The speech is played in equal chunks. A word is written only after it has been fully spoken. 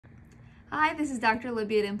Hi, this is Dr.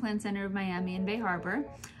 Libby at Implant Center of Miami in Bay Harbor.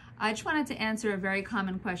 I just wanted to answer a very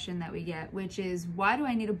common question that we get, which is, why do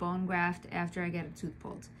I need a bone graft after I get a tooth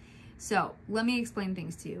pulled? So let me explain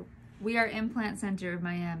things to you. We are Implant Center of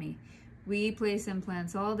Miami. We place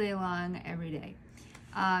implants all day long, every day.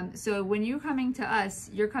 So when you're coming to us,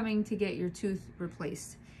 you're coming to get your tooth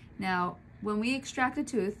replaced. Now, when we extract a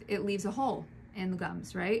tooth, it leaves a hole in the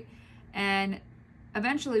gums, right? And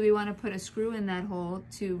eventually we want to put a screw in that hole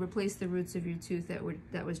to replace the roots of your tooth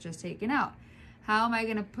that was just taken out. How am I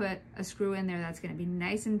going to put a screw in there that's going to be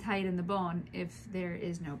nice and tight in the bone if there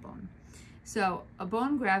is no bone? So a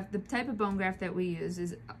bone graft, the type of bone graft that we use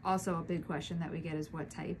is also a big question that we get, is what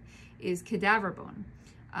type, is cadaver bone,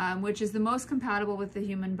 which is the most compatible with the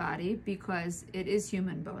human body because it is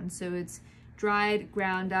human bone. So it's dried,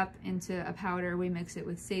 ground up into a powder. We mix it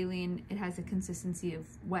with saline. It has a consistency of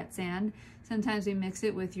wet sand. Sometimes we mix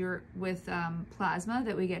it with plasma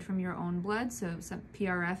that we get from your own blood. So some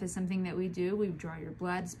PRF is something that we do. We draw your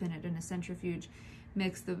blood, spin it in a centrifuge,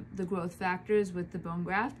 mix the growth factors with the bone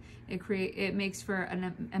graft. It makes for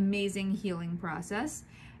an amazing healing process.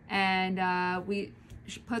 And we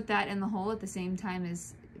put that in the hole at the same time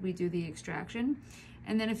as we do the extraction.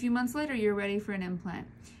 And then a few months later, you're ready for an implant.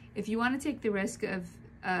 If you want to take the risk of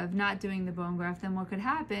not doing the bone graft, then what could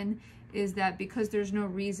happen is that because there's no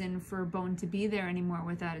reason for bone to be there anymore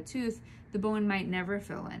without a tooth, the bone might never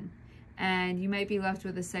fill in. And you might be left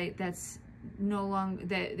with a site that's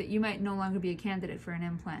that you might no longer be a candidate for an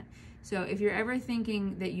implant. So if you're ever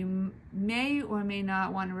thinking that you may or may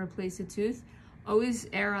not want to replace a tooth, always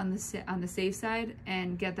err on the safe side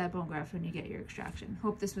and get that bone graft when you get your extraction.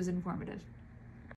 Hope this was informative.